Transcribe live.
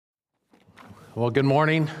Well, good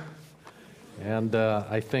morning. And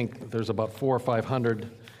I think there's about 400 or 500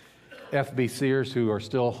 FBCers who are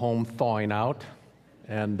still home thawing out.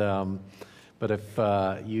 And but if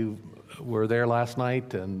you were there last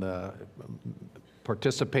night and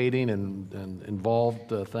participating and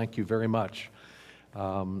involved, thank you very much.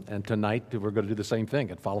 And tonight we're going to do the same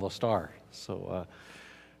thing at Follow the Star. So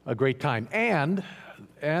a great time. And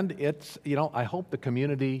it's, I hope the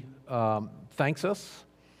community thanks us.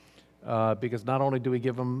 Because not only do we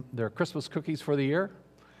give them their Christmas cookies for the year,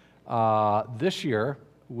 this year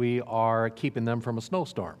we are keeping them from a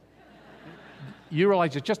snowstorm. You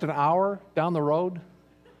realize it's just an hour down the road.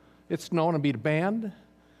 It's snowing and be banned,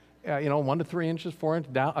 1 to 3 inches, 4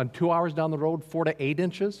 inches down, and 2 hours down the road, 4 to 8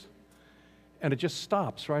 inches, and it just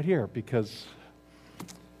stops right here because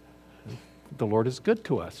the Lord is good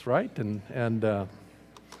to us, right? And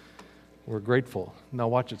we're grateful. Now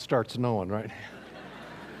watch it start snowing, right?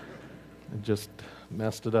 It just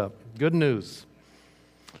messed it up. Good news.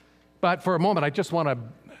 But for a moment, I just want to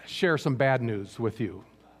share some bad news with you.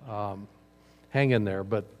 Hang in there.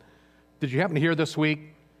 But did you happen to hear this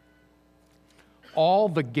week all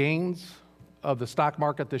the gains of the stock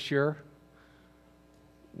market this year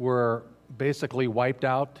were basically wiped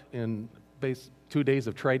out in 2 days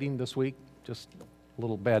of trading this week? Just a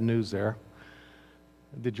little bad news there.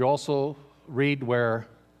 Did you also read where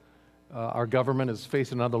our government is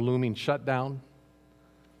facing another looming shutdown?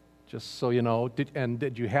 Just so you know.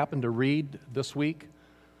 Did you happen to read this week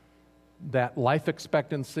that life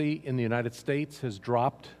expectancy in the United States has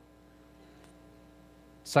dropped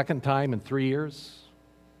second time in 3 years?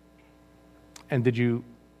 And did you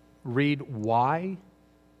read why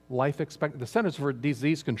life expectancy? The Centers for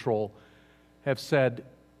Disease Control have said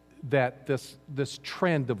that this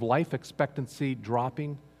trend of life expectancy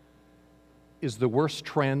dropping is the worst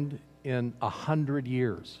trend in 100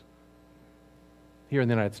 years here in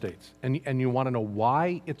the United States. And you want to know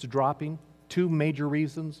why it's dropping? 2 major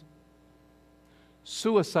reasons.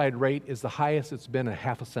 Suicide rate is the highest it's been in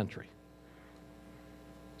half a century.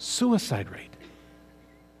 Suicide rate.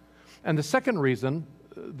 And the second reason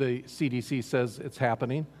the CDC says it's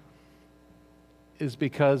happening is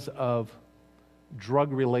because of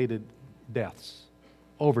drug-related deaths,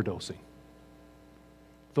 overdosing.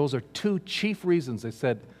 Those are 2 chief reasons they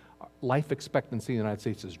said life expectancy in the United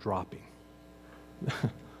States is dropping.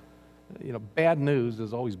 Bad news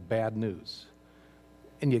is always bad news.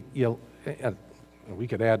 And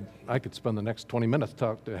I could spend the next 20 minutes,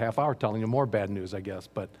 a half hour telling you more bad news, I guess.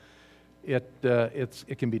 But it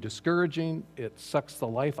can be discouraging. It sucks the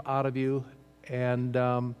life out of you.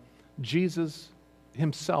 And Jesus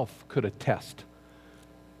himself could attest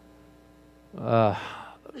that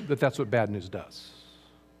that's what bad news does.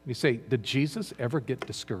 You say, did Jesus ever get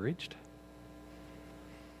discouraged?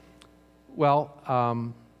 Well,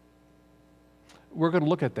 we're going to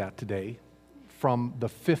look at that today from the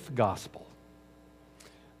 5th gospel.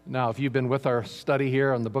 Now, if you've been with our study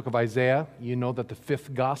here on the book of Isaiah, you know that the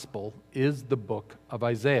 5th gospel is the book of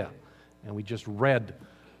Isaiah. And we just read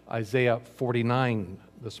Isaiah 49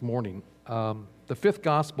 this morning. The 5th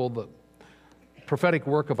gospel, the prophetic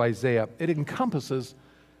work of Isaiah, it encompasses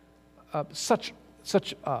such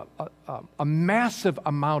a massive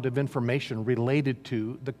amount of information related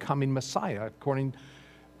to the coming Messiah, according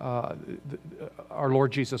our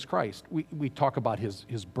Lord Jesus Christ. We talk about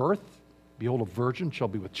his birth. Behold, a virgin shall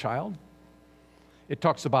be with child. It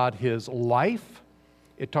talks about his life.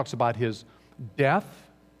 It talks about his death,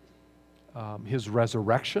 his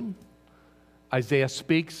resurrection. Isaiah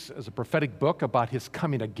speaks as a prophetic book about his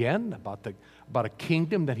coming again, about a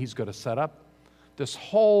kingdom that he's going to set up. This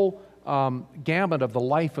whole gamut of the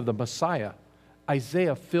life of the Messiah,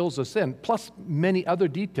 Isaiah fills us in, plus many other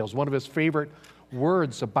details. One of his favorite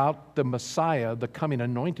words about the Messiah, the coming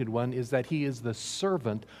anointed one, is that he is the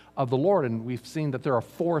servant of the Lord. And we've seen that there are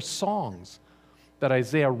 4 songs that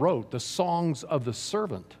Isaiah wrote, the songs of the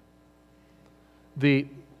servant. The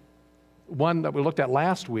one that we looked at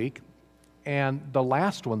last week and the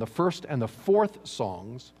last one, the 1st and the 4th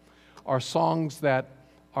songs, are songs that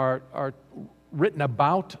are written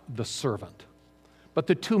about the servant. But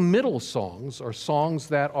the 2 middle songs are songs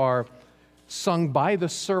that are sung by the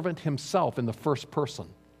servant himself in the first person.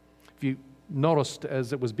 If you noticed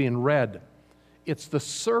as it was being read, it's the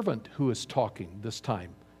servant who is talking this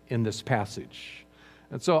time in this passage.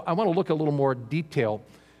 And so I want to look a little more detail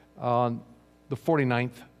on the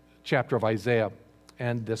 49th chapter of Isaiah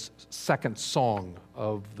and this 2nd song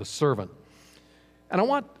of the servant. And I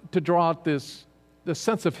want to draw out the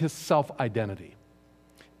sense of his self-identity.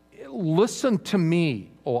 Listen to me,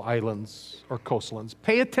 O islands or coastlands.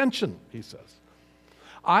 Pay attention, he says.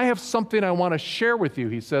 I have something I want to share with you,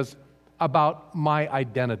 he says, about my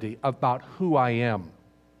identity, about who I am.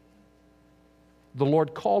 The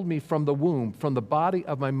Lord called me from the womb, from the body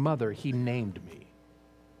of my mother, he named me.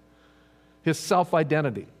 His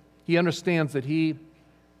self-identity. He understands that he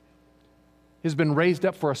has been raised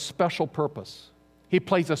up for a special purpose. He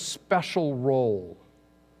plays a special role.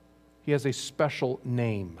 He has a special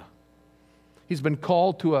name. He's been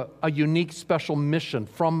called to a unique, special mission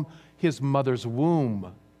from his mother's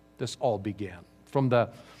womb. This all began. From the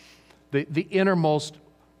innermost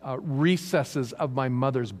recesses of my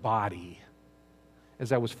mother's body.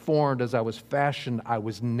 As I was formed, as I was fashioned, I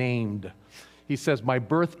was named. He says, my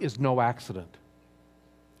birth is no accident.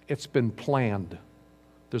 It's been planned.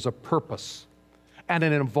 There's a purpose. And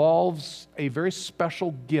it involves a very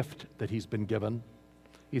special gift that he's been given.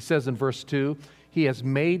 He says in verse 2, he has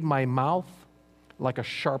made my mouth like a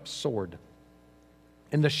sharp sword.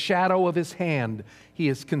 In the shadow of his hand, he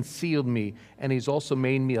has concealed me, and he's also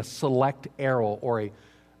made me a select arrow, or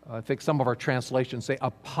I think some of our translations say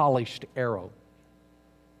a polished arrow.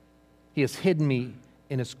 He has hidden me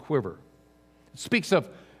in his quiver. It speaks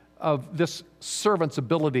of this servant's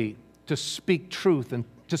ability to speak truth and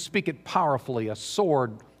to speak it powerfully, a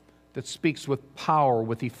sword that speaks with power,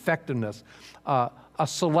 with effectiveness, a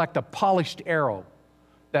polished arrow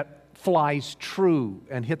that flies true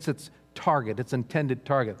and hits its target, its intended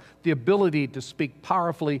target. The ability to speak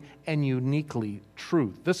powerfully and uniquely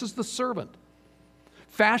truth. This is the servant,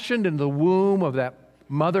 fashioned in the womb of that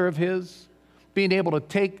mother of his, being able to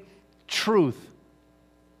take truth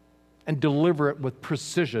and deliver it with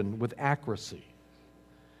precision, with accuracy.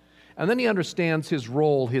 And then he understands his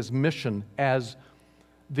role, his mission as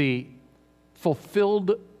the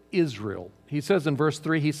fulfilled Israel. He says in verse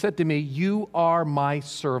 3, he said to me, you are my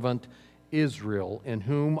servant Israel, in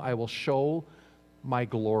whom I will show my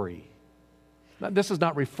glory. Now, this is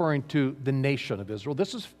not referring to the nation of Israel.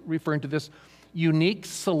 This is referring to this unique,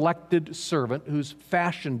 selected servant who's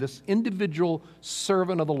fashioned, this individual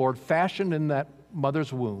servant of the Lord, fashioned in that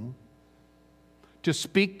mother's womb, to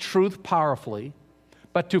speak truth powerfully,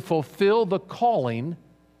 but to fulfill the calling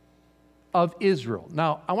of Israel.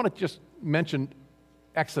 Now, I want to just mention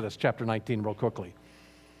Exodus chapter 19 real quickly.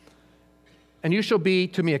 And you shall be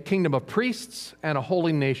to me a kingdom of priests and a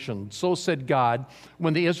holy nation. So said God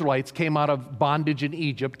when the Israelites came out of bondage in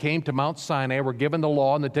Egypt, came to Mount Sinai, were given the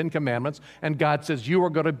law and the 10 Commandments, and God says, you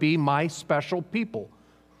are going to be my special people.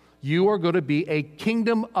 You are going to be a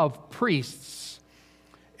kingdom of priests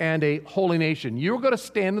and a holy nation. You're going to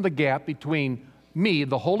stand in the gap between me,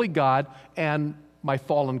 the holy God, and my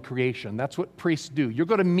fallen creation. That's what priests do. You're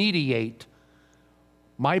going to mediate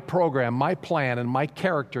my program, my plan, and my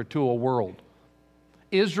character to a world.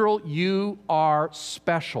 Israel, you are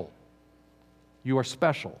special. You are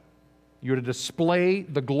special. You're to display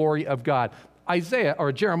the glory of God.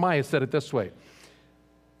 Jeremiah said it this way,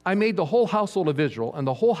 I made the whole household of Israel and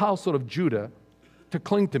the whole household of Judah to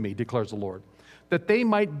cling to me, declares the Lord, that they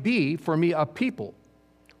might be for me a people,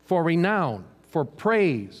 for renown, for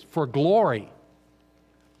praise, for glory.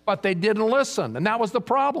 But they didn't listen, and that was the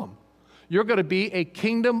problem. You're going to be a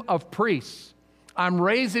kingdom of priests. I'm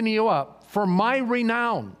raising you up for my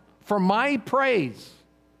renown, for my praise.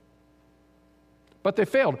 But they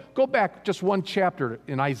failed. Go back just one chapter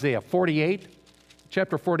in Isaiah 48,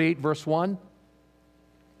 chapter 48, verse 1.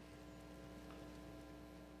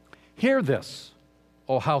 Hear this,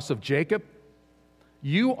 O house of Jacob.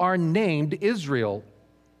 You are named Israel.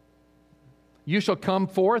 You shall come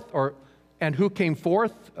forth, and who came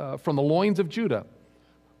forth from the loins of Judah,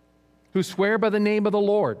 who swear by the name of the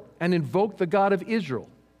Lord and invoke the God of Israel,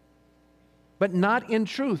 but not in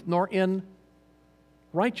truth nor in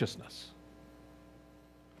righteousness.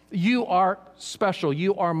 You are special.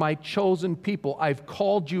 You are my chosen people. I've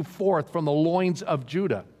called you forth from the loins of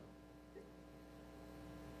Judah,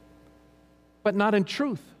 but not in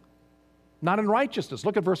truth, not in righteousness.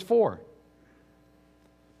 Look at verse 4.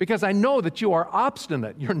 Because I know that you are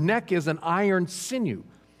obstinate. Your neck is an iron sinew,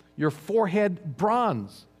 your forehead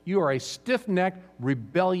bronze. You are a stiff-necked,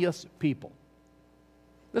 rebellious people.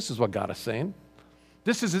 This is what God is saying.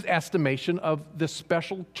 This is his estimation of this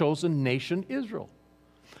special chosen nation, Israel.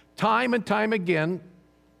 Time and time again,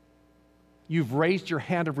 you've raised your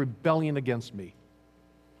hand of rebellion against me.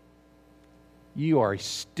 You are a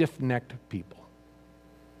stiff-necked people.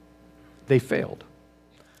 They failed.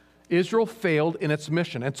 Israel failed in its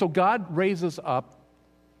mission. And so God raises up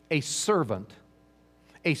a servant,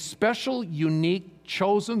 a special, unique,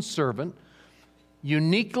 chosen servant,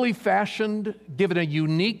 uniquely fashioned, given a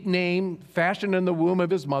unique name, fashioned in the womb of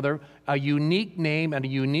his mother, a unique name and a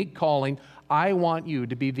unique calling. I want you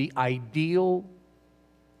to be the ideal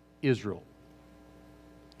Israel,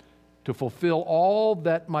 to fulfill all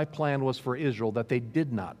that my plan was for Israel that they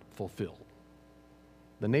did not fulfill.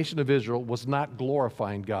 The nation of Israel was not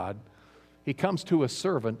glorifying God. He comes to a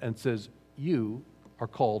servant and says, you are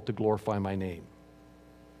called to glorify my name.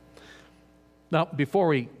 Now, before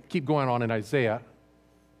we keep going on in Isaiah,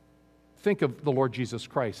 think of the Lord Jesus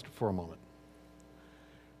Christ for a moment.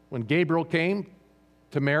 When Gabriel came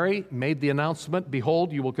to Mary, made the announcement,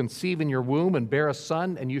 behold, you will conceive in your womb and bear a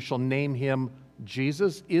son, and you shall name him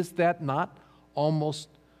Jesus. Is that not almost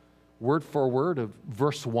word for word of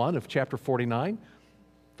verse 1 of chapter 49?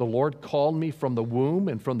 The Lord called me from the womb,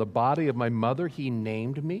 and from the body of my mother he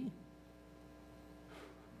named me.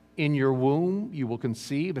 In your womb you will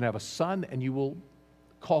conceive and have a son, and you will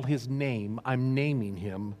call his name, I'm naming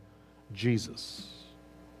him Jesus,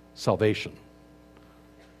 salvation.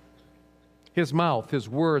 His mouth, his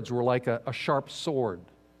words were like a sharp sword,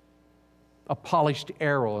 a polished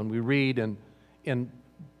arrow. And we read in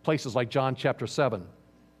places like John chapter 7,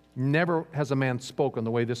 never has a man spoken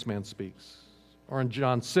the way this man speaks. Or in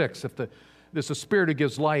John 6, if this is the spirit who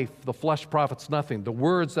gives life, the flesh profits nothing. The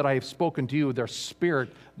words that I have spoken to you, their spirit,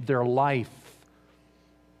 their life.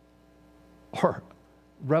 Or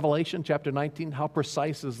Revelation chapter 19, how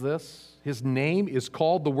precise is this? His name is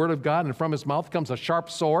called the Word of God, and from his mouth comes a sharp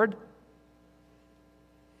sword.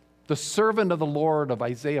 The servant of the Lord of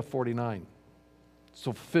Isaiah 49,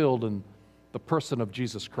 so filled in the person of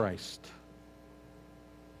Jesus Christ.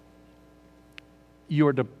 You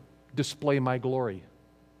are to display my glory.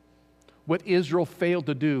 What Israel failed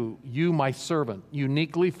to do, you, my servant,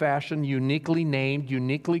 uniquely fashioned, uniquely named,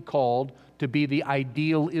 uniquely called to be the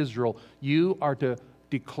ideal Israel, you are to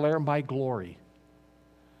declare my glory.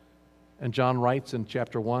 And John writes in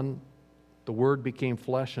chapter 1, the Word became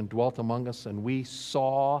flesh and dwelt among us, and we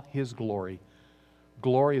saw his glory.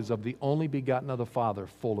 Glory is of the only begotten of the Father,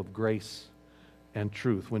 full of grace and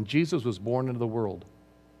truth. When Jesus was born into the world,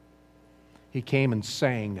 he came and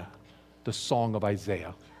sang the song of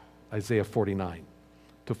Isaiah, Isaiah 49,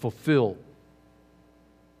 to fulfill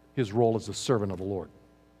his role as the servant of the Lord.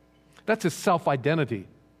 That's his self-identity.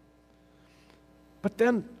 But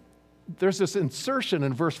then there's this insertion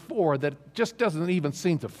in verse 4 that just doesn't even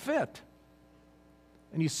seem to fit.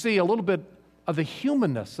 And you see a little bit of the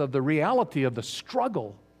humanness, of the reality of the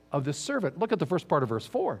struggle of this servant. Look at the first part of verse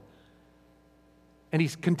 4. And he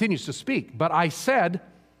continues to speak. But I said,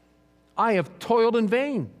 I have toiled in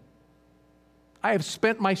vain. I have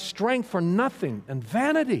spent my strength for nothing and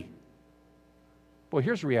vanity. Boy,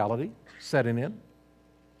 here's reality setting in.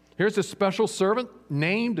 Here's a special servant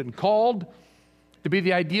named and called to be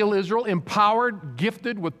the ideal Israel, empowered,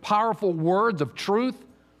 gifted with powerful words of truth,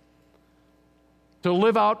 to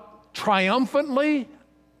live out triumphantly?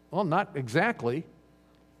 Well, not exactly.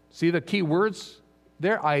 See the key words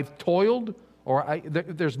there? I've toiled, or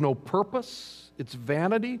there's no purpose. It's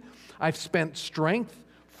vanity. I've spent strength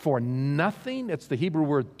for nothing. It's the Hebrew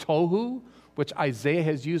word tohu, which Isaiah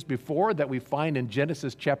has used before, that we find in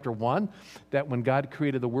Genesis chapter 1, that when God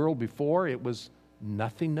created the world before, it was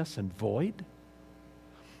nothingness and void.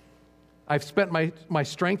 I've spent my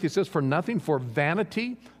strength, he says, for nothing, for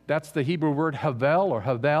vanity. That's the Hebrew word havel or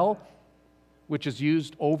havel, which is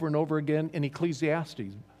used over and over again in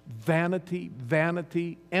Ecclesiastes. Vanity,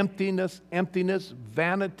 vanity, emptiness, emptiness,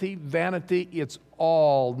 vanity, vanity. It's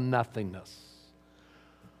all nothingness.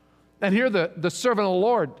 And here the servant of the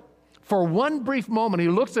Lord, for one brief moment, he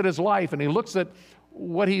looks at his life and he looks at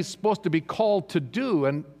what he's supposed to be called to do,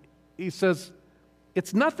 and he says,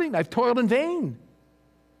 it's nothing. I've toiled in vain.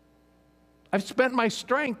 I've spent my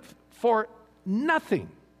strength for nothing.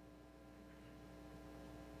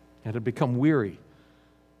 And had become weary,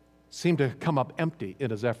 seemed to come up empty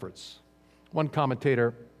in his efforts. One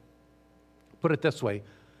commentator put it this way: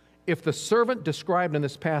 if the servant described in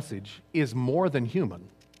this passage is more than human,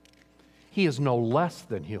 he is no less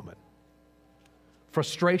than human.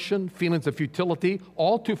 Frustration, feelings of futility,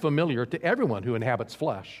 all too familiar to everyone who inhabits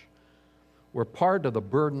flesh, were part of the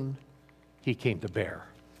burden he came to bear.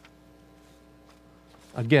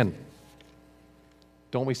 Again,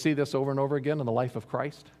 don't we see this over and over again in the life of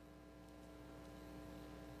Christ?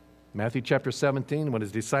 Matthew chapter 17, when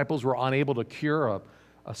his disciples were unable to cure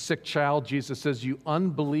a sick child, Jesus says, you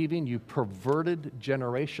unbelieving, you perverted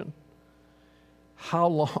generation, how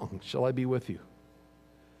long shall I be with you?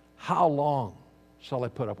 How long shall I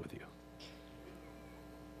put up with you?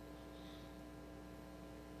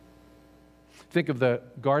 Think of the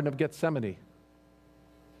Garden of Gethsemane.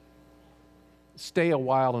 Stay a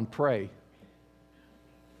while and pray.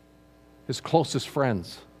 His closest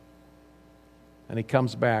friends. And he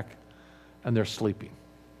comes back and they're sleeping.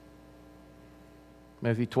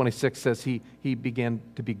 Matthew 26 says he began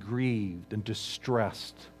to be grieved and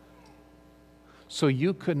distressed. So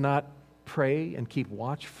you could not pray and keep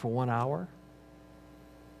watch for 1 hour?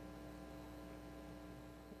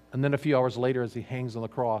 And then a few hours later, as he hangs on the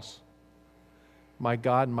cross, my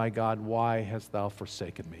God, why hast thou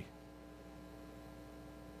forsaken me?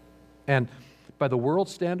 And by the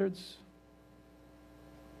world's standards,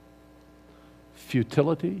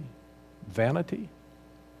 futility, vanity,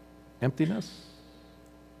 emptiness.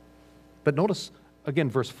 But notice again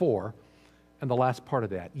verse 4 and the last part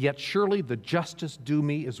of that. Yet surely the justice due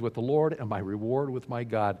me is with the Lord, and my reward with my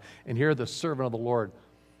God. And here the servant of the Lord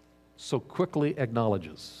so quickly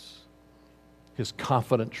acknowledges his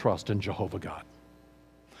confident trust in Jehovah God.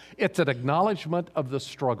 It's an acknowledgement of the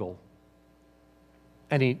struggle.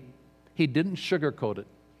 And he didn't sugarcoat it.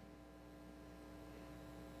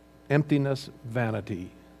 Emptiness,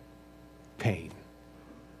 vanity, pain.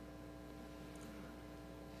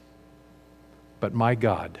 But my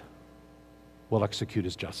God will execute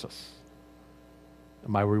his justice.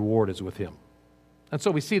 And my reward is with him. And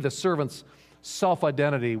so we see the servant's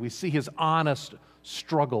self-identity. We see his honest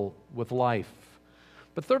struggle with life.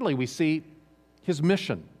 But thirdly, we see his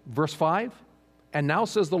mission. Verse 5, and now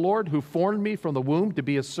says the Lord, who formed me from the womb to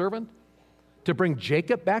be his servant, to bring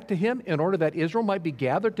Jacob back to him in order that Israel might be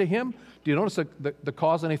gathered to him. Do you notice the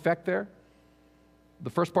cause and effect there? The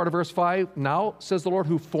first part of verse 5, now says the Lord,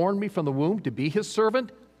 who formed me from the womb to be his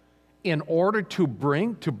servant, in order to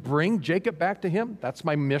bring Jacob back to him. That's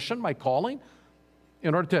my mission, my calling.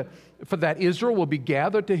 In order for that Israel will be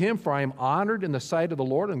gathered to him, for I am honored in the sight of the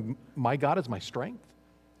Lord, and my God is my strength.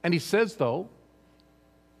 And he says, though,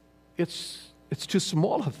 it's too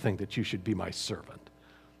small a thing that you should be my servant,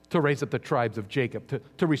 to raise up the tribes of Jacob,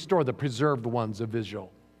 to restore the preserved ones of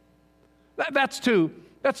Israel. That's too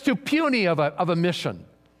puny of a mission.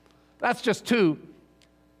 That's just too,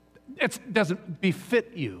 it doesn't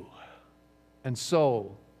befit you. And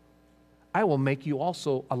so I will make you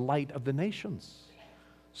also a light of the nations,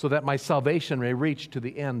 so that my salvation may reach to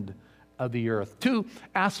the end of the earth. Two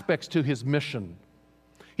aspects to his mission.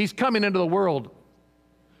 He's coming into the world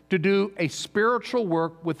to do a spiritual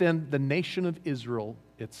work within the nation of Israel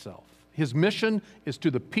itself. His mission is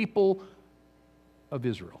to the people of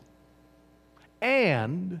Israel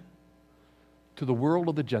and to the world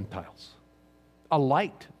of the Gentiles. A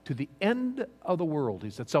light to the end of the world. He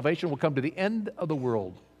said salvation will come to the end of the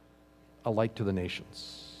world, a light to the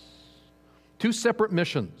nations. Two separate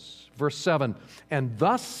missions. Verse 7, and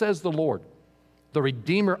thus says the Lord, the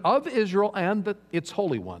Redeemer of Israel and its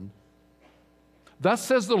Holy One. Thus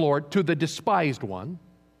says the Lord to the despised one,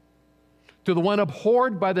 to the one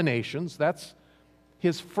abhorred by the nations, that's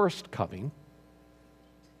his first coming,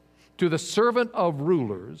 to the servant of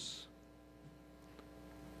rulers,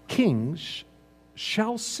 kings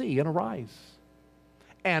shall see and arise,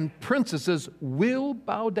 and princesses will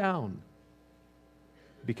bow down,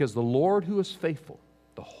 because the Lord who is faithful,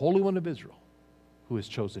 the Holy One of Israel, who has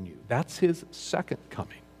chosen you. That's his second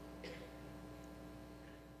coming.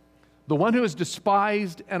 The one who is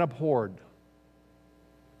despised and abhorred,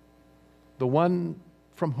 the one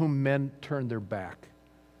from whom men turned their back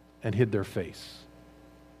and hid their face,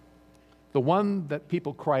 the one that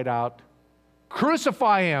people cried out,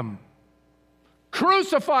 crucify him!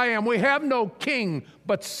 Crucify him! We have no king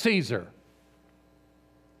but Caesar.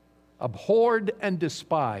 Abhorred and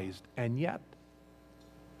despised, and yet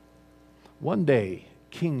one day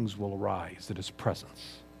kings will arise at his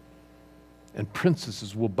presence, and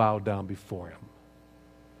princesses will bow down before him.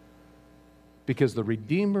 Because the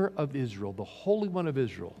Redeemer of Israel, the Holy One of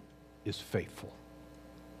Israel, is faithful.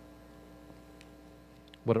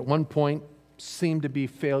 What at one point seemed to be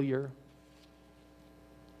failure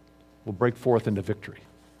will break forth into victory.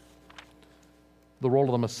 The role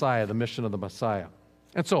of the Messiah, the mission of the Messiah.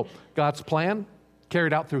 And so, God's plan,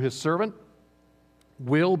 carried out through his servant,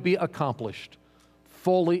 will be accomplished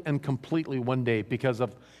fully and completely one day because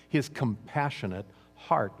of his compassionate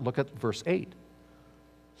heart. Look at verse 8.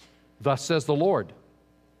 Thus says the Lord,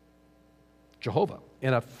 Jehovah,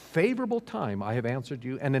 in a favorable time I have answered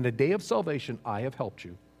you, and in a day of salvation I have helped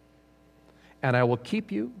you. And I will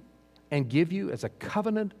keep you and give you as a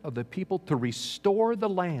covenant of the people to restore the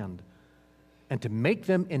land and to make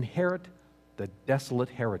them inherit the desolate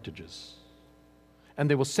heritages. And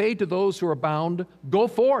they will say to those who are bound, go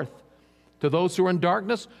forth. To those who are in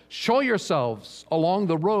darkness, show yourselves along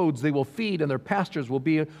the roads. They will feed, and their pastures will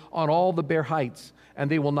be on all the bare heights. And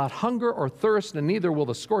they will not hunger or thirst, and neither will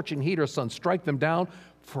the scorching heat or sun strike them down.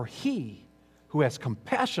 For he who has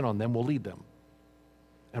compassion on them will lead them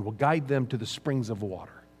and will guide them to the springs of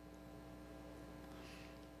water.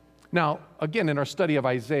 Now, again, in our study of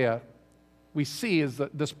Isaiah, we see is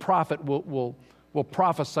that this prophet will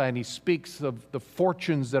prophesy, and he speaks of the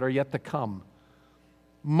fortunes that are yet to come.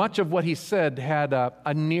 Much of what he said had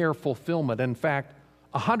a near fulfillment. In fact,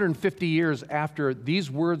 150 years after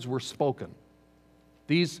these words were spoken,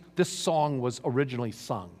 this song was originally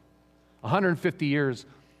sung. 150 years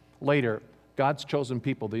later, God's chosen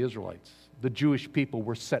people, the Israelites, the Jewish people,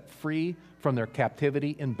 were set free from their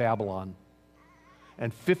captivity in Babylon,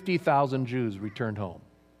 and 50,000 Jews returned home.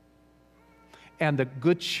 And the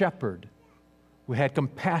Good Shepherd, who had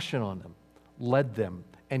compassion on them, led them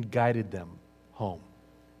and guided them home.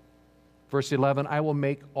 Verse 11, I will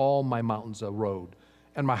make all my mountains a road,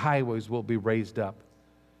 and my highways will be raised up.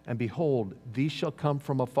 And behold, these shall come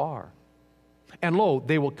from afar. And lo,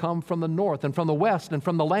 they will come from the north and from the west and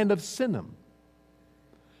from the land of Sinim.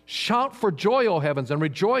 Shout for joy, O heavens, and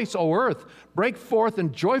rejoice, O earth. Break forth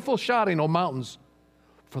in joyful shouting, O mountains.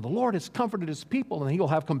 For the Lord has comforted his people, and he will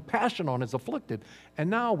have compassion on his afflicted. And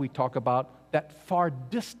now we talk about that far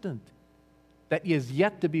distant, that is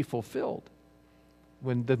yet to be fulfilled,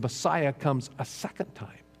 when the Messiah comes a second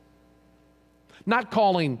time. Not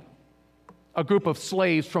calling a group of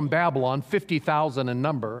slaves from Babylon, 50,000 in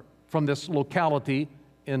number, from this locality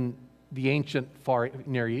in the ancient Far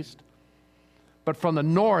Near East, but from the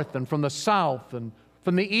north and from the south and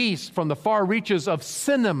from the east, from the far reaches of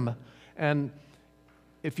Sinim. And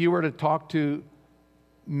if you were to talk to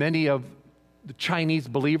many of the Chinese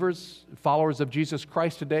believers, followers of Jesus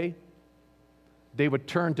Christ today, they would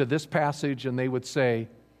turn to this passage and they would say,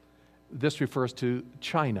 this refers to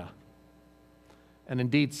China. And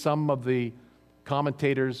indeed, some of the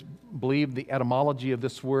commentators believe the etymology of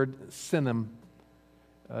this word, Sinim,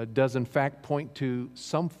 does in fact point to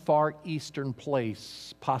some far eastern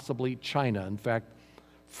place, possibly China. In fact,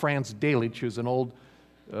 Franz Delitzsch, who's an old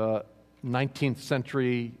 19th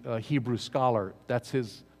century Hebrew scholar, that's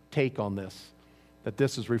his take on this, that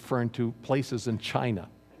this is referring to places in China.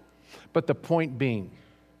 But the point being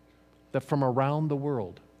that from around the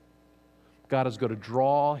world, God is going to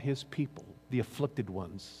draw his people, the afflicted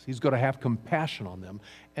ones. He's going to have compassion on them.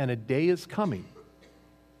 And a day is coming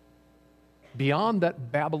beyond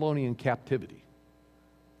that Babylonian captivity,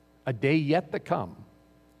 a day yet to come,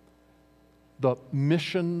 the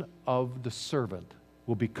mission of the servant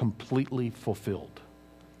will be completely fulfilled.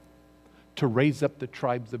 To raise up the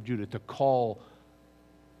tribes of Judah, to call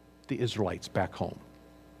the Israelites back home.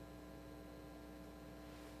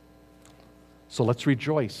 So let's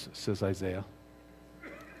rejoice, says Isaiah,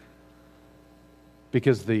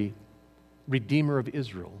 because the Redeemer of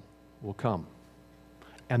Israel will come,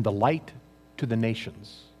 and the light to the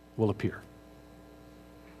nations will appear.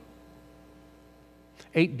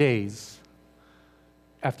 8 days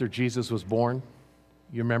after Jesus was born,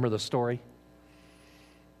 you remember the story?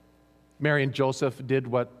 Mary and Joseph did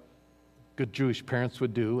what good Jewish parents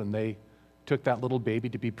would do, and they took that little baby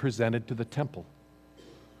to be presented to the temple.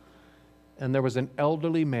 And there was an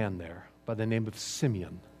elderly man there by the name of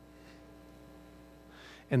Simeon.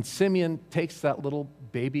 And Simeon takes that little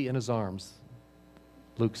baby in his arms,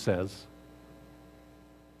 Luke says,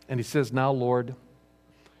 and he says, now, Lord,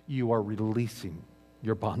 you are releasing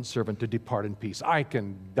your bondservant to depart in peace. I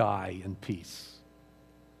can die in peace,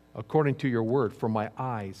 according to your word, for my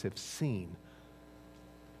eyes have seen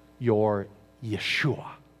your Yeshua,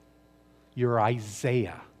 your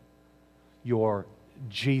Isaiah, your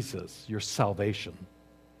Jesus, your salvation,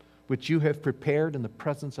 which you have prepared in the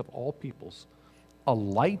presence of all peoples, a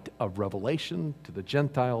light of revelation to the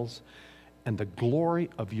Gentiles and the glory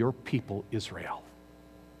of your people Israel.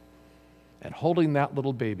 And holding that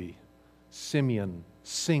little baby, Simeon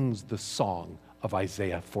sings the song of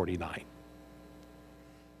Isaiah 49.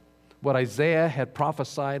 What Isaiah had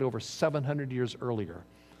prophesied over 700 years earlier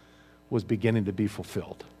was beginning to be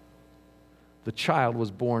fulfilled. The child was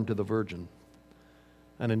born to the virgin,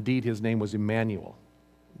 and indeed his name was Emmanuel.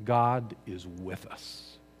 God is with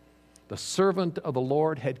us. The servant of the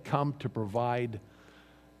Lord had come to provide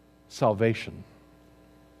salvation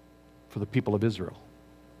for the people of Israel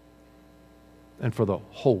and for the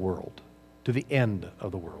whole world, to the end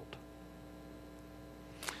of the world.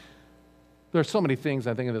 There are so many things,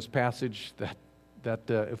 I think, in this passage that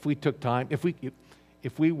if we took time, if it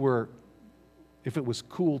was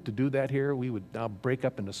cool to do that here, we would now break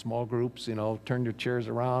up into small groups, turn your chairs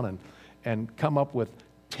around and come up with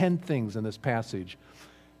 10 things in this passage.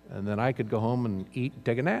 And then I could go home and eat and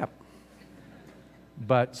take a nap.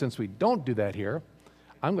 But since we don't do that here,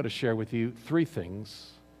 I'm going to share with you 3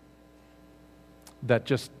 things that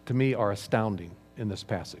just, to me, are astounding in this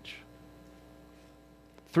passage.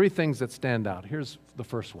 3 things that stand out. Here's the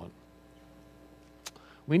first one.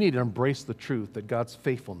 We need to embrace the truth that God's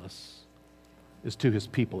faithfulness is to his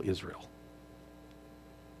people, Israel.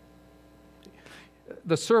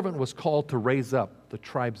 The servant was called to raise up the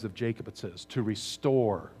tribes of Jacob, it says, to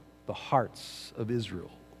restore the hearts of Israel.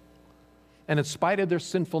 And in spite of their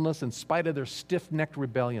sinfulness, in spite of their stiff-necked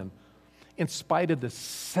rebellion, in spite of the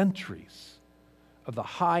centuries of the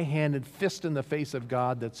high-handed fist in the face of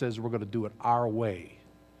God that says we're going to do it our way,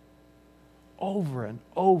 over and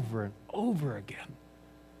over and over again,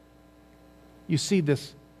 you see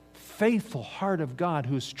this faithful heart of God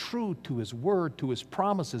who's true to his word, to his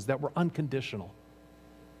promises that were unconditional.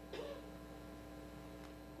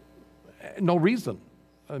 No reason.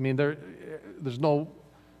 I mean, there's no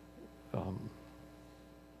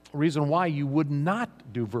reason why you would not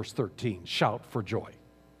do verse 13, shout for joy,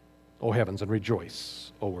 O heavens, and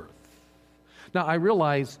rejoice, O earth. Now, I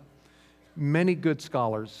realize many good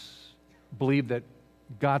scholars believe that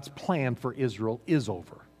God's plan for Israel is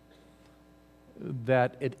over,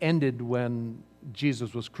 that it ended when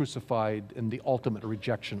Jesus was crucified in the ultimate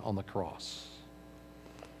rejection on the cross.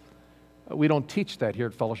 We don't teach that here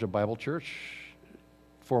at Fellowship Bible Church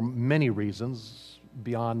for many reasons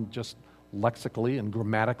beyond just lexically and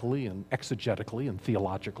grammatically and exegetically and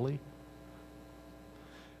theologically.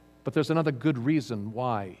 But there's another good reason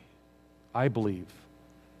why I believe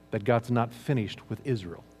that God's not finished with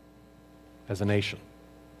Israel as a nation.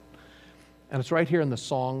 And it's right here in the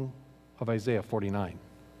song of Isaiah 49.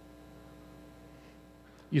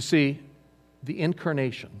 You see, the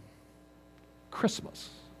incarnation,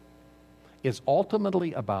 Christmas, is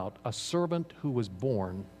ultimately about a servant who was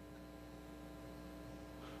born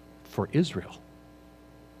for Israel.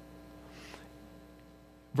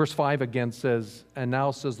 Verse 5 again says, and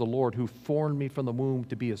now says the Lord who formed me from the womb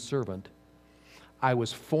to be his servant. I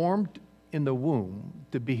was formed in the womb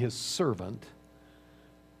to be his servant,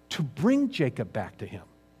 to bring Jacob back to him,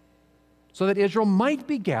 so that Israel might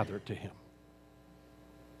be gathered to him.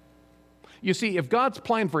 You see, if God's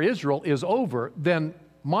plan for Israel is over, then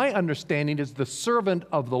my understanding is the servant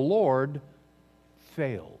of the Lord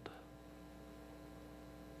failed.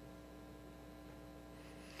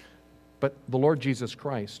 But the Lord Jesus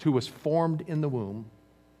Christ, who was formed in the womb,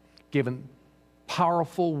 given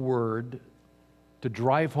powerful word to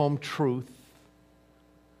drive home truth,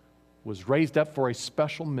 was raised up for a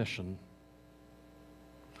special mission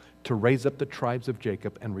to raise up the tribes of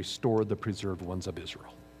Jacob and restore the preserved ones of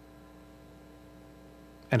Israel.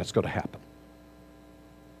 And it's going to happen.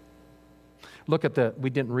 Look at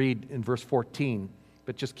we didn't read in verse 14,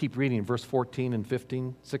 but just keep reading in verse 14 and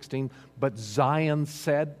 15, 16. But Zion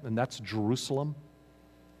said, and that's Jerusalem,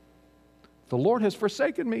 the Lord has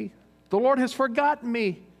forsaken me. The Lord has forgotten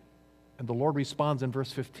me. And the Lord responds in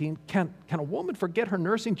verse 15, can a woman forget her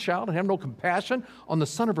nursing child and have no compassion on the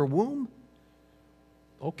son of her womb?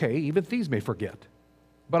 Okay, even thieves may forget,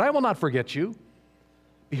 but I will not forget you.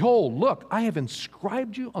 Behold, look, I have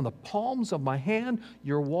inscribed you on the palms of my hand.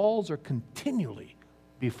 Your walls are continually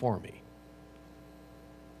before me.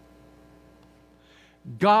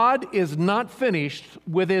 God is not finished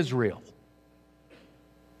with Israel,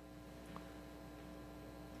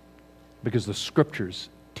 because the scriptures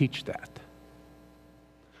teach that.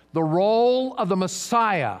 The role of the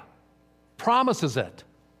Messiah promises it.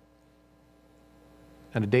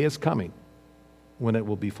 And a day is coming when it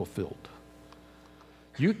will be fulfilled.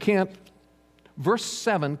 Verse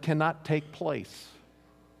 7 cannot take place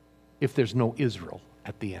if there's no Israel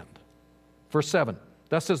at the end. Verse 7,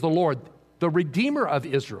 thus says the Lord, the Redeemer of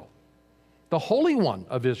Israel, the Holy One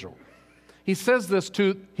of Israel. He says this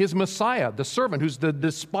to his Messiah, the servant who's the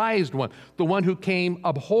despised one, the one who came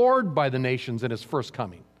abhorred by the nations in his first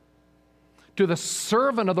coming, to the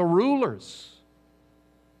servant of the rulers,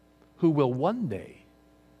 who will one day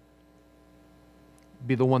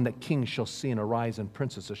be the one that kings shall see and arise and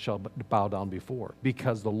princesses shall bow down before,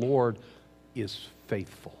 because the Lord is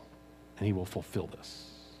faithful and he will fulfill this.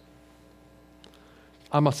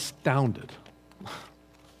 I'm astounded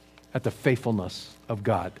at the faithfulness of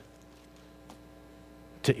God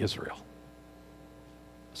to Israel.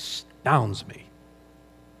 Astounds me.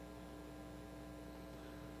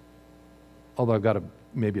 Although I've got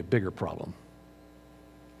maybe a bigger problem.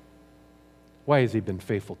 Why has he been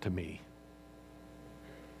faithful to me?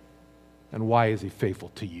 And why is he faithful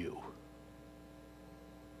to you?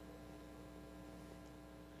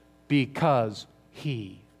 Because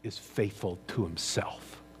he is faithful to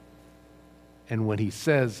himself. And when he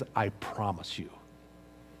says, I promise you,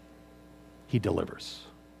 he delivers.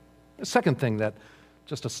 The second thing that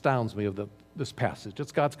just astounds me of this passage,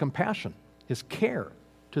 it's God's compassion, his care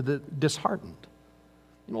to the disheartened.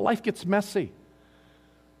 You know, life gets messy.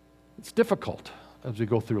 It's difficult. as we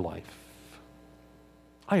go through life.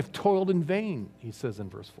 I have toiled in vain, he says in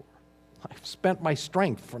verse 4. I've spent my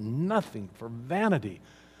strength for nothing, for vanity.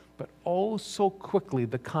 But oh, so quickly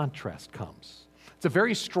the contrast comes. It's a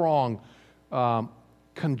very strong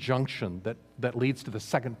conjunction that leads to the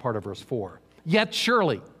second part of verse 4. Yet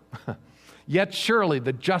surely, yet surely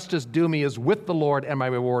the justice due me is with the Lord, and my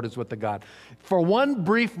reward is with the God. For one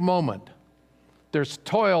brief moment, there's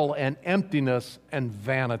toil and emptiness and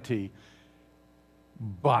vanity,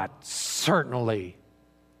 but certainly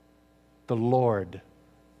the Lord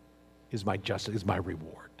is my justice, is my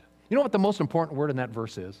reward. You know what the most important word in that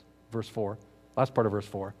verse is? Verse 4, last part of verse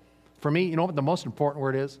 4. For me, you know what the most important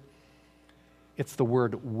word is? It's the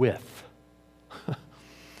word with.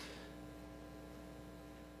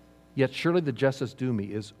 Yet surely the justice due me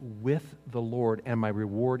is with the Lord, and my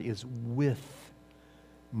reward is with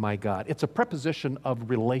my God. It's a preposition of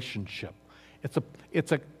relationship.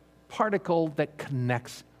 It's a particle that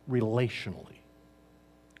connects relationally.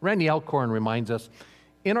 Randy Alcorn reminds us,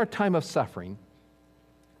 in our time of suffering,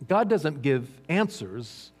 God doesn't give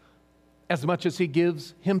answers as much as he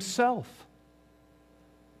gives himself.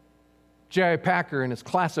 J.I. Packer, in his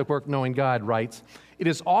classic work, Knowing God, writes, "It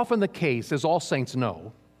is often the case, as all saints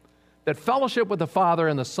know, that fellowship with the Father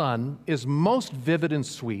and the Son is most vivid and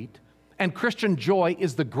sweet, and Christian joy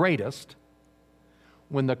is the greatest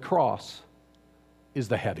when the cross is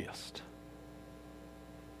the heaviest."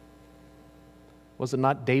 Was it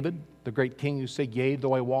not David, the great king, who said, "Yea,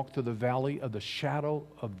 though I walk through the valley of the shadow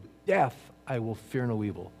of death, I will fear no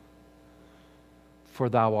evil, for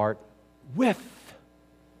thou art with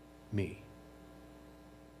me."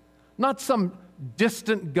 Not some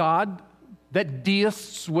distant God that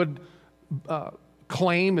deists would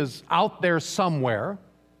claim is out there somewhere.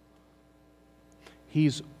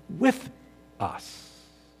 He's with us.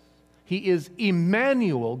 He is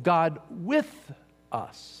Emmanuel, God with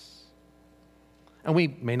us. And we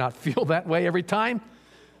may not feel that way every time,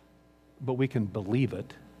 but we can believe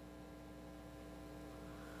it.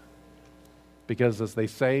 Because as they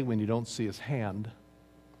say, when you don't see his hand,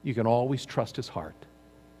 you can always trust his heart.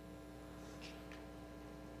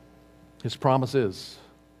 His promise is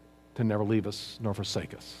to never leave us nor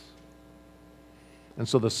forsake us. And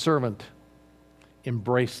so the servant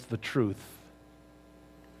embraced the truth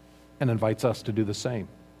and invites us to do the same.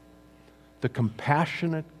 The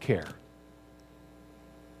compassionate care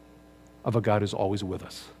of a God who's always with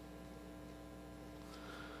us.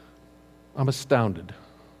 I'm astounded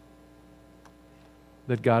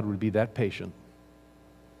that God would be that patient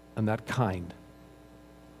and that kind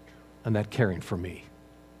and that caring for me.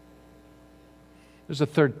 There's a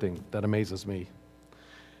third thing that amazes me,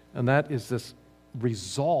 and that is this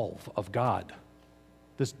resolve of God,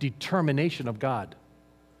 this determination of God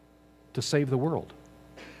to save the world,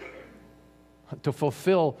 to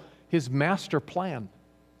fulfill his master plan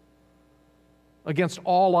against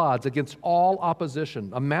all odds, against all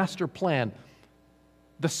opposition, a master plan,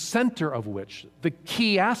 the center of which, the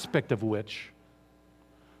key aspect of which,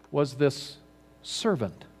 was this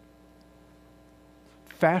servant,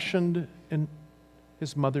 fashioned in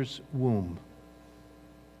his mother's womb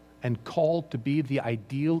and called to be the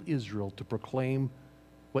ideal Israel, to proclaim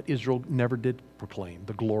what Israel never did proclaim,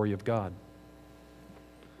 the glory of God.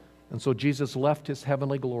 And so Jesus left his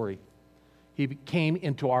heavenly glory. He came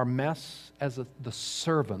into our mess as the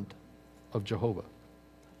servant of Jehovah,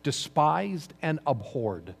 despised and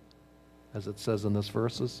abhorred, as it says in this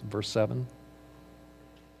verse 7.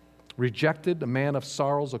 Rejected, a man of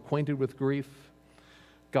sorrows, acquainted with grief,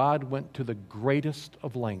 God went to the greatest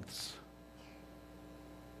of lengths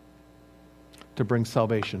to bring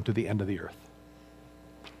salvation to the end of the earth.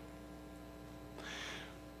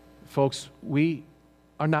 Folks, we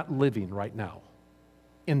are not living right now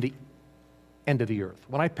in the end of the earth.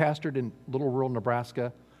 When I pastored in little rural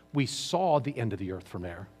Nebraska, we saw the end of the earth from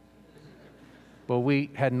there. But we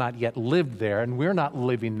had not yet lived there, and we're not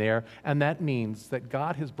living there, and that means that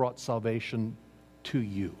God has brought salvation to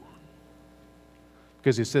you.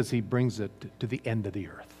 Because he says he brings it to the end of the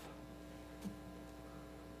earth.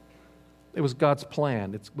 It was God's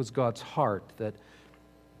plan, it was God's heart that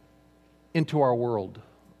into our world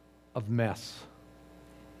of mess,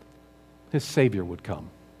 his Savior would come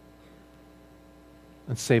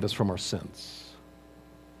and save us from our sins.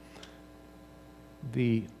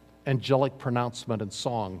 The angelic pronouncement and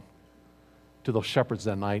song to those shepherds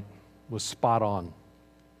that night was spot on.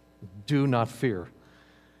 Do not fear,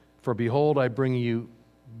 for behold, I bring you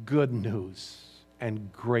good news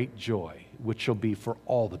and great joy, which shall be for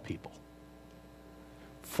all the people.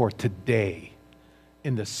 For today,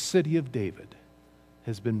 in the city of David,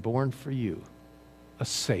 has been born for you a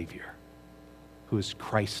Savior, who is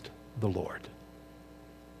Christ the Lord.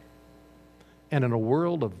 And in a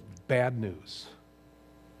world of bad news,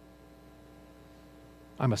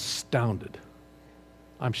 I'm astounded.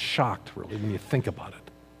 I'm shocked, really, when you think about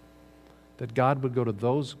it, that God would go to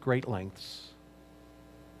those great lengths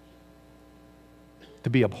to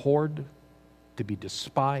be abhorred, to be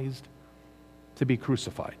despised, to be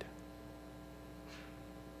crucified,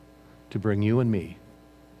 to bring you and me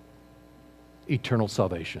eternal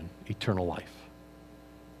salvation, eternal life.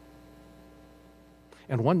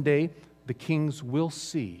 And one day, the kings will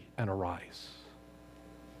see and arise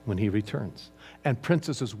when he returns, and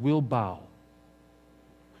princesses will bow.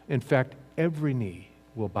 In fact, every knee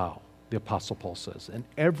will bow, the Apostle Paul says, and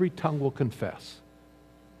every tongue will confess,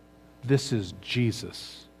 this is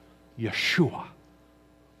Jesus, Yeshua,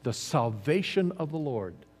 the salvation of the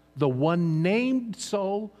Lord, the one named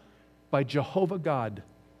so by Jehovah God,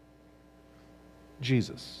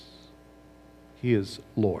 Jesus. He is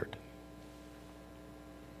Lord.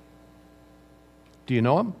 Do you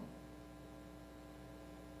know him?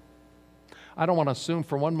 I don't want to assume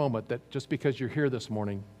for one moment that just because you're here this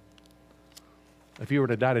morning, if you were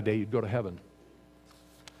to die today, you'd go to heaven.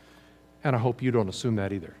 And I hope you don't assume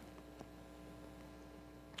that either.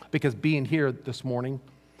 Because being here this morning,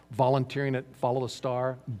 volunteering at Follow the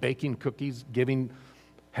Star, baking cookies, giving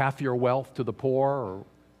half your wealth to the poor, or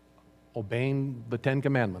obeying the Ten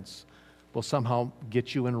Commandments will somehow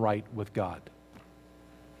get you in right with God.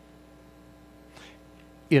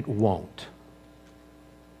 It won't.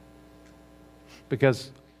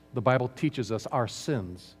 Because the Bible teaches us our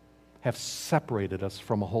sins have separated us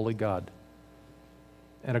from a holy God.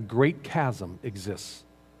 And a great chasm exists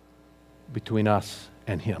between us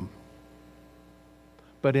and Him.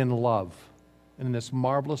 But in love, and in this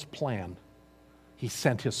marvelous plan, He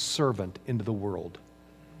sent His servant into the world.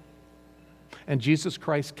 And Jesus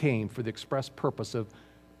Christ came for the express purpose of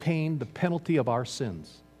paying the penalty of our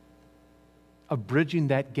sins, of bridging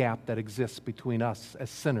that gap that exists between us as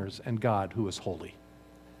sinners and God who is holy.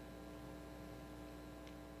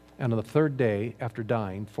 And on the third day, after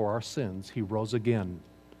dying for our sins, He rose again.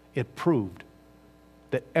 It proved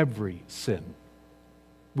that every sin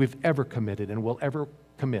we've ever committed and will ever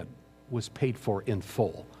commit was paid for in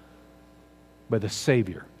full by the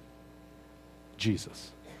Savior,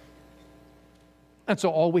 Jesus. And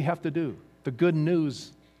so all we have to do, the good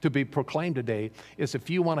news to be proclaimed today, is if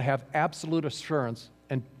you want to have absolute assurance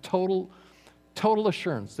and total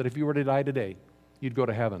assurance that if you were to die today, you'd go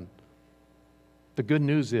to heaven. The good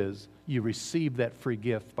news is you receive that free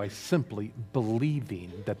gift by simply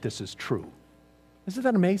believing that this is true. Isn't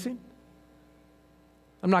that amazing?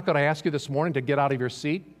 I'm not going to ask you this morning to get out of your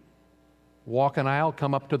seat, walk an aisle,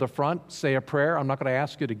 come up to the front, say a prayer. I'm not going to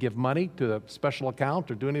ask you to give money to a special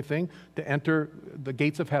account or do anything to enter the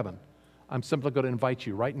gates of heaven. I'm simply going to invite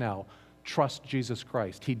you right now, trust Jesus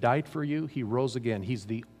Christ. He died for you. He rose again. He's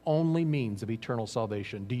the only means of eternal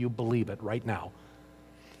salvation. Do you believe it right now?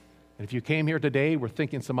 And if you came here today, we're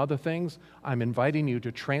thinking some other things, I'm inviting you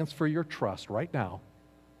to transfer your trust right now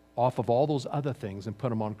off of all those other things and put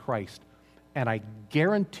them on Christ. And I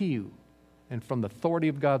guarantee you, and from the authority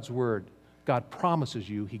of God's word, God promises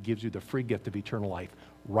you He gives you the free gift of eternal life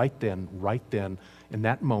right then, in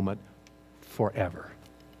that moment, forever.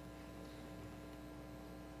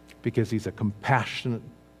 Because He's a compassionate,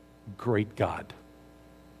 great God.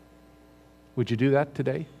 Would you do that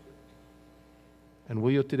today? And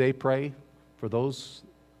will you today pray for those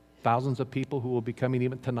thousands of people who will be coming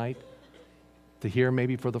even tonight to hear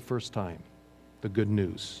maybe for the first time the good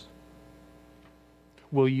news?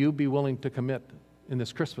 Will you be willing to commit in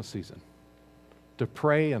this Christmas season to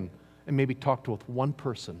pray and maybe talk with one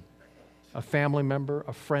person, a family member,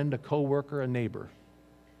 a friend, a coworker, a neighbor,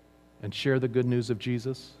 and share the good news of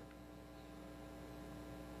Jesus?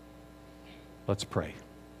 Let's pray.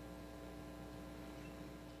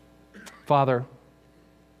 Father,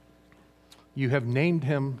 You have named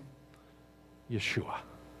Him Yeshua.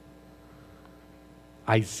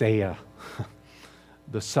 Isaiah,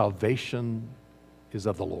 the salvation is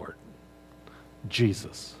of the Lord.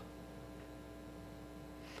 Jesus,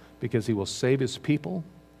 because He will save His people,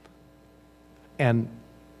 and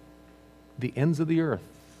the ends of the earth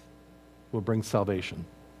will bring salvation.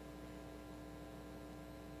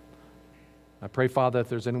 I pray, Father, if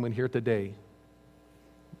there's anyone here today,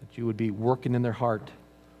 that You would be working in their heart.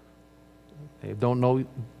 They don't know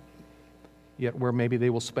yet where maybe they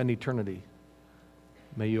will spend eternity.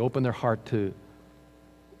 May You open their heart to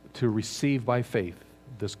receive by faith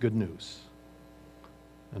this good news,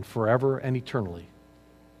 and forever and eternally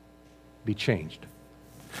be changed.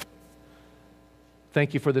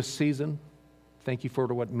 Thank You for this season. Thank you for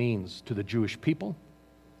what it means to the Jewish people,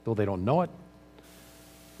 though they don't know it,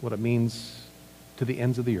 what it means to the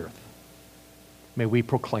ends of the earth. May we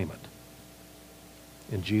proclaim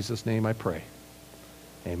it. In Jesus' name I pray.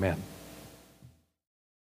 Amen.